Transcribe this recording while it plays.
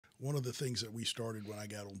one of the things that we started when I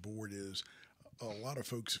got on board is a lot of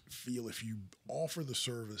folks feel if you offer the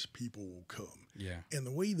service, people will come. Yeah. And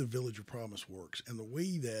the way the Village of Promise works and the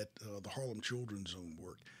way that the Harlem Children's Zone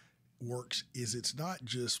works is it's not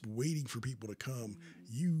just waiting for people to come.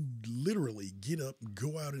 You literally get up,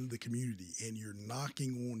 go out into the community, and you're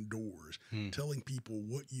knocking on doors, telling people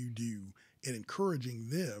what you do and encouraging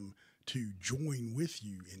them to join with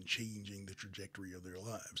you in changing the trajectory of their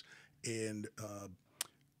lives. And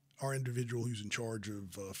our individual who's in charge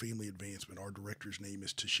of family advancement, our director's name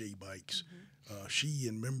is Tashay Bikes. She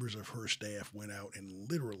and members of her staff went out and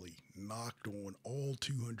literally knocked on all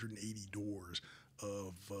 280 doors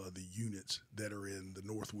of the units that are in the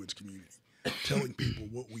Northwoods community, telling people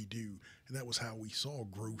what we do. And that was how we saw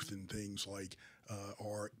growth in things like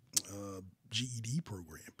our GED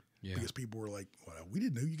program. Yeah. Because people were like, wow, we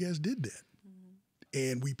didn't know you guys did that.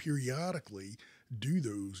 And we periodically do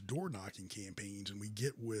those door knocking campaigns, and we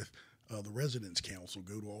get with the Residents Council,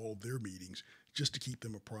 go to all of their meetings just to keep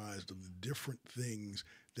them apprised of the different things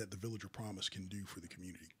that the Village of Promise can do for the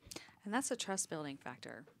community. And that's a trust building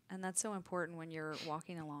factor. And that's so important when you're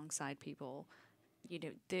walking alongside people. You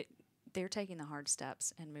know, they're taking the hard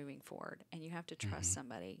steps and moving forward, and you have to trust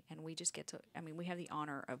somebody. And we just get to, I mean, we have the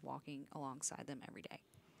honor of walking alongside them every day.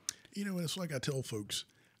 You know, and it's like I tell folks,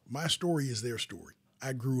 my story is their story.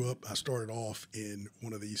 I grew up, I started off in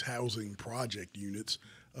one of these housing project units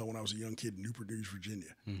when I was a young kid in Newport News,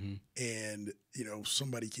 Virginia. And, you know,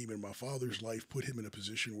 somebody came in my father's life, put him in a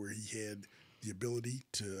position where he had the ability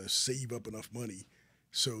to save up enough money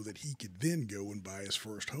so that he could then go and buy his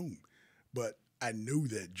first home. But I know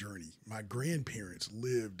that journey. My grandparents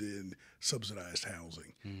lived in subsidized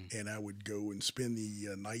housing, and I would go and spend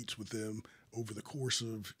the nights with them over the course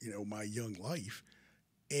of, you know, my young life.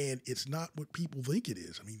 And it's not what people think it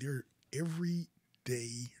is. I mean, they're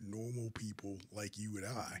everyday normal people like you and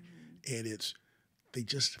I. And they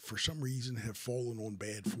just, for some reason, have fallen on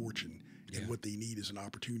bad fortune. And what they need is an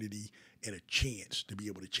opportunity and a chance to be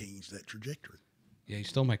able to change that trajectory. Yeah, you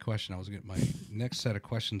stole my question. My next set of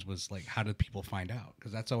questions was like, how did people find out?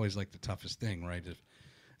 Because that's always like the toughest thing, right? If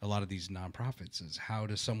a lot of these nonprofits is how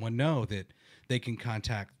does someone know that they can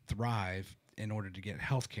contact Thrive in order to get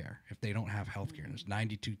health care if they don't have health care? There's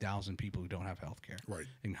 92,000 people who don't have health care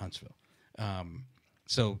in Huntsville.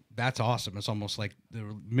 So that's awesome. It's almost like the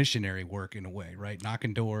missionary work in a way, right?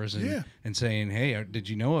 Knocking doors and saying, hey, did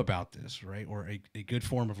you know about this, right? Or a good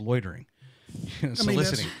form of loitering.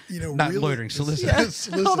 Soliciting. Not really, loitering, soliciting. Yes,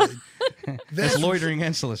 soliciting. That's loitering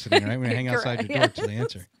and soliciting, right? When you hang outside your door till they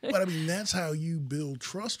answer. But I mean, that's how you build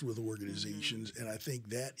trust with organizations. And I think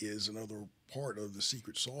that is another part of the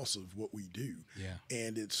secret sauce of what we do. Yeah.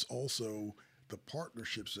 And it's also the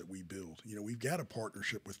partnerships that we build. You know, we've got a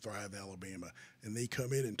partnership with Thrive Alabama, and they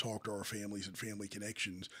come in and talk to our families and family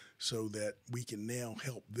connections so that we can now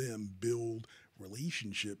help them build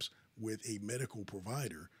relationships with a medical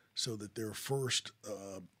provider so that their first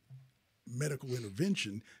medical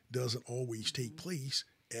intervention doesn't always take place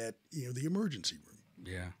at, you know, the emergency room.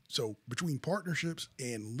 Yeah. So between partnerships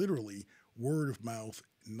and literally word of mouth,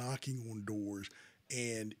 knocking on doors,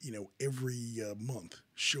 and, you know, every month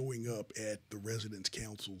showing up at the Residents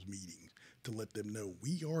Council's meetings to let them know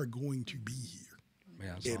we are going to be here.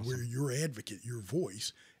 Yeah, and awesome. We're your advocate, your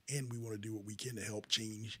voice, and we want to do what we can to help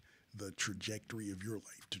change the trajectory of your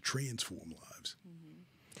life, to transform lives.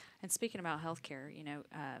 And speaking about healthcare, you know,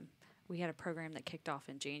 we had a program that kicked off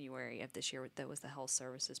in January of this year that was the Health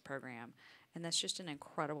Services Program. And that's just an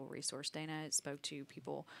incredible resource, Dana. It spoke to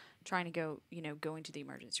people trying to go into the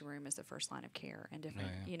emergency room as the first line of care and different,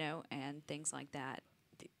 and things like that.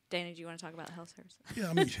 Dana, do you want to talk about health services? Yeah,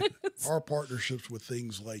 I mean, our partnerships with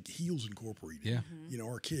things like Heals Incorporated. Yeah. You know,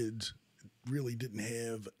 our kids really didn't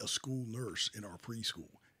have a school nurse in our preschool.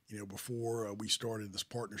 You know, before we started this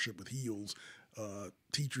partnership with Heals,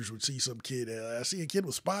 teachers would see some kid. I see a kid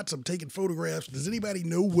with spots. I'm taking photographs. Does anybody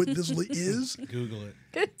know what this is? Google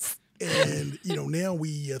it. And, you know, now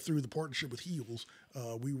we, through the partnership with Heals,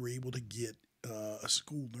 we were able to get a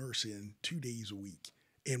school nurse in 2 days a week.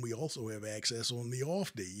 And we also have access on the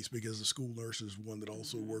off days because the school nurse is one that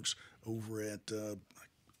also works over at, I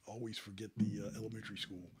always forget the elementary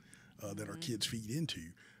school that our kids feed into.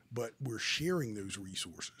 But we're sharing those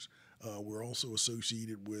resources. We're also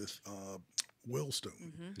associated with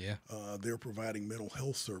Wellstone. Yeah. They're providing mental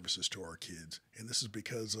health services to our kids. And this is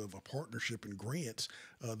because of a partnership and grants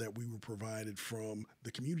that we were provided from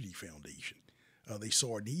the Community Foundation. They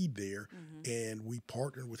saw a need there, and we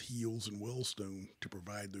partnered with Heals and Wellstone to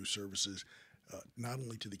provide those services not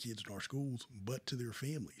only to the kids in our schools, but to their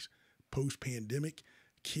families. Post-pandemic,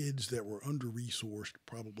 kids that were under-resourced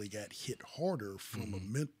probably got hit harder from a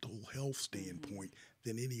mental health standpoint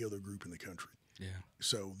than any other group in the country. Yeah.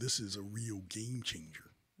 So this is a real game changer.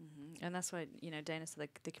 And that's what, Dana said,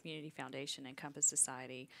 the Community Foundation and Compass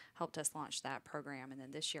Society helped us launch that program. And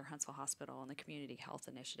then this year, Huntsville Hospital and the Community Health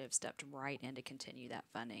Initiative stepped right in to continue that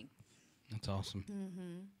funding. That's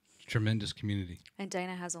awesome. Tremendous community. And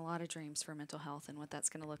Dana has a lot of dreams for mental health and what that's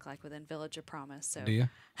going to look like within Village of Promise. So Do you?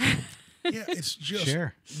 Yeah, it's just,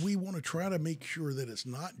 we want to try to make sure that it's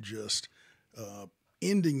not just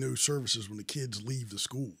ending those services when the kids leave the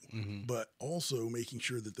school, but also making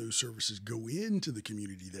sure that those services go into the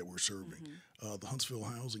community that we're serving. The Huntsville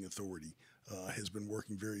Housing Authority has been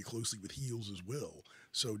working very closely with HEALS as well.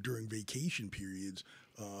 So during vacation periods,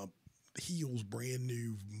 HEALS' brand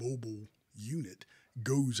new mobile unit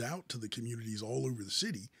goes out to the communities all over the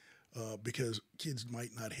city because kids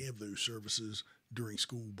might not have those services during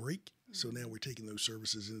school break. So now we're taking those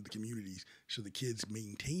services into the communities so the kids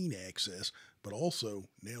maintain access, but also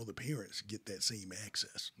now the parents get that same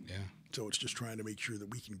access. Yeah. So it's just trying to make sure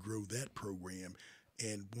that we can grow that program.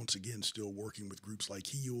 And once again, still working with groups like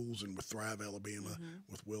HEALS and with Thrive Alabama,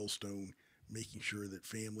 with Wellstone, making sure that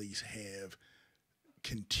families have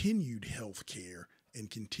continued health care and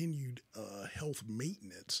continued health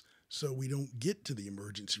maintenance so we don't get to the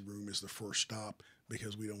emergency room as the first stop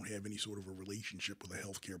because we don't have any sort of a relationship with a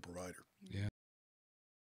healthcare provider. Yeah.